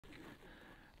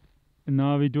And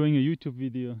now we're doing a YouTube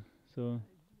video, so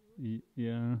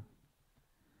yeah.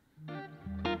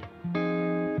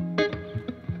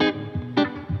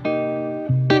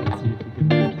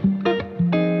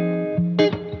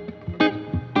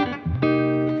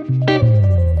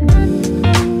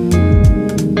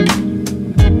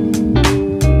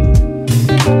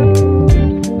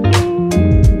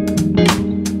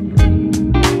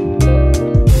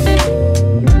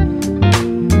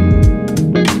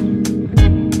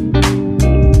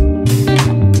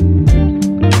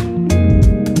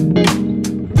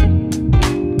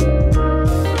 Let's see if we can do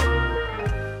it.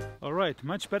 Alright,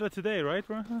 much better today, right,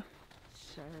 Raha?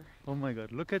 Sure. Oh my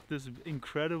god, look at this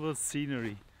incredible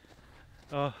scenery.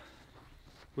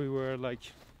 We were like,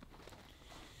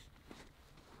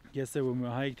 yesterday when we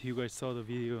hiked, you guys saw the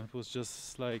video, it was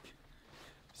just like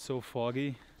so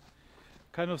foggy.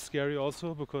 Kind of scary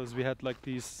also, because we had like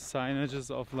these signages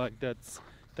of like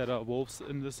that are wolves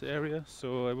in this area,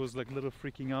 so I was like a little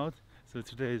freaking out. So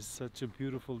today is such a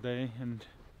beautiful day, and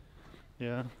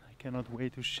yeah, I cannot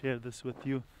wait to share this with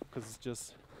you because it's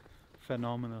just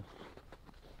phenomenal.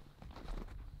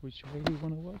 Which way do you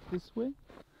want to walk? This way?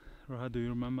 Raha, do you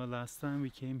remember last time we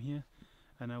came here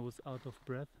and I was out of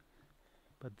breath?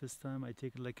 But this time I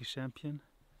take it like a champion,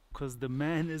 because the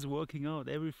man is working out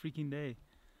every freaking day.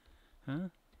 Huh?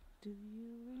 Do you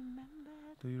remember?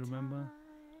 Do you remember?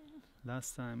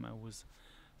 Last time I was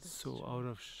so out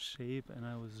of shape and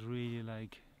I was really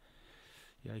like,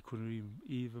 yeah, I couldn't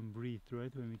even breathe,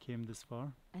 right, when we came this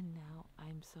far. And now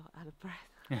I'm so out of breath.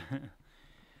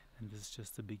 And this is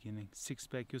just the beginning.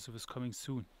 Six-pack Yusuf is coming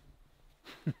soon.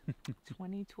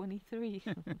 2023.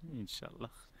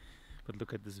 Inshallah. But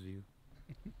look at this view.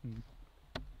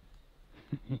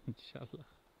 Inshallah.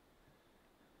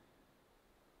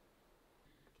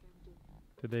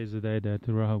 Today is the day that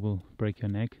Raha will break her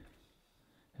neck.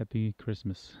 Happy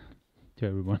Christmas to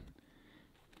everyone.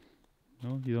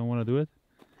 No, you don't want to do it?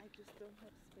 I just don't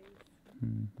have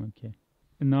space. Okay.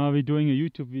 And now we're doing a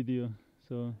YouTube video,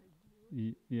 so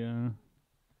yeah.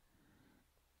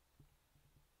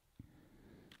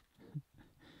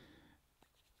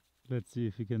 Let's see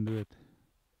if we can do it.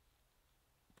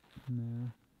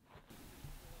 No.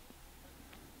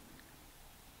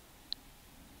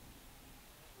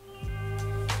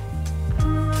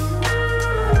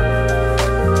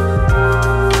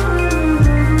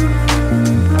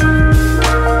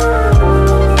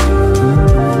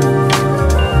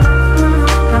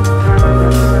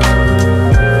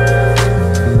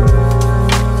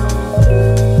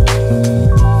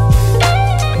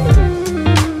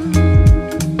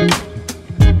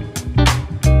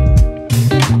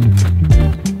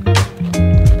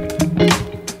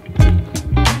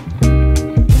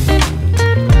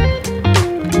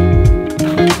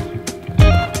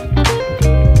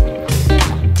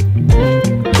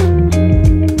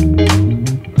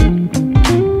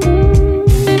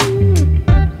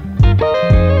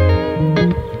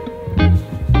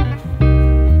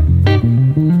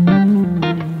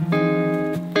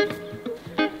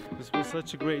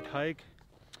 Such a great hike,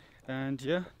 and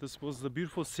yeah, this was the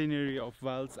beautiful scenery of In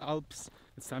The Alps.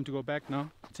 It's time to go back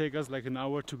now. Take us like an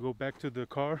hour to go back to the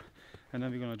car, and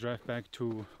then we're gonna drive back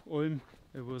to Ulm.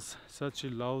 It was such a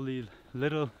lovely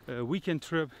little weekend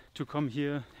trip to come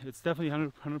here. It's definitely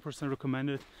 100%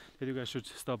 recommended that you guys should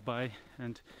stop by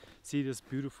and see this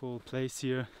beautiful place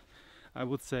here. I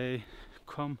would say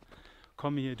come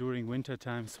here during winter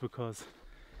times, because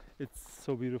it's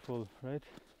so beautiful, right?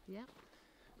 Yep.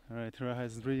 Alright, Raha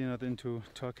is really not into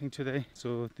talking today.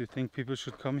 So do you think people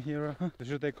should come here, Raha?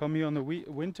 Should they come here on the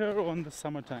winter or on the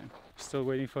summertime? Still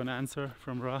waiting for an answer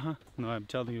from Raha. No, I'm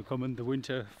telling you, come in the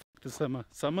winter, the summer.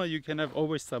 Summer, you can have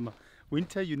always summer.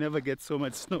 Winter, you never get so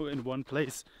much snow in one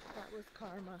place. That was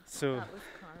karma. So, that was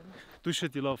karma. Do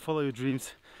shit you love, follow your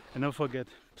dreams, and don't forget,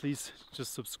 please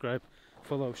just subscribe,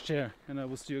 follow, share, and I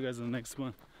will see you guys in the next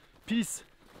one. Peace!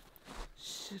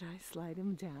 Should I slide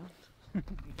him down?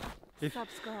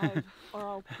 Subscribe or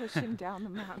I'll push him down the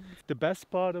mountain. The best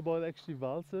part about actually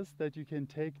Vals is that you can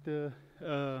take the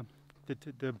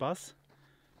bus,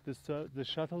 the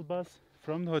shuttle bus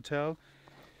from the hotel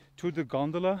to the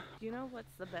gondola. You know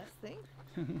what's the best thing?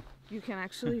 You can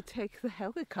actually take the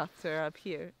helicopter up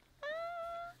here.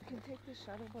 You can take the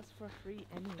shuttle bus for free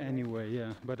anyway. Anyway,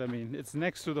 yeah, but I mean, it's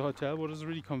next to the hotel, what is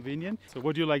really convenient. So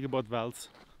what do you like about Vals?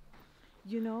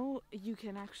 You know, you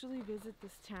can actually visit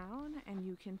this town and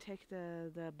you can take the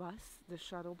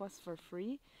shuttle bus for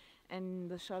free. And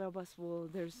the shuttle bus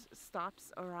there's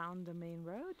stops around the main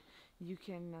road. You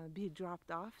can be dropped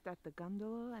off at the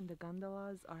gondola, and the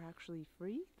gondolas are actually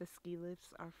free. The ski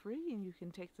lifts are free, and you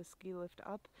can take the ski lift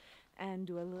up and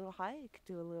do a little hike,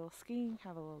 do a little skiing,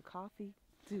 have a little coffee,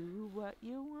 do what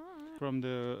you want. From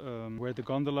the where the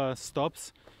gondola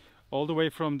stops, all the way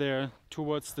from there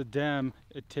towards the dam,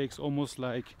 it takes almost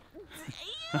like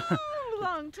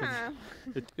long time.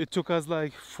 it took us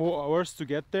like 4 hours to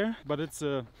get there, but it's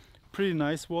a pretty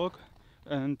nice walk.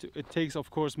 And it takes,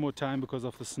 of course, more time because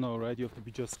of the snow, right? You have to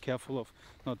be just careful of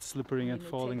not slipping and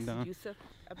falling down. It takes Yusuf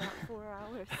about 4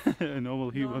 hours. A normal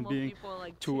human being,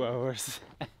 like 2 hours.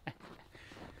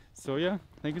 So yeah,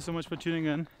 thank you so much for tuning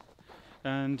in,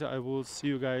 and I will see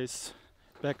you guys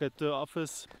back at the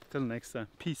office. Till next time,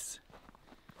 peace.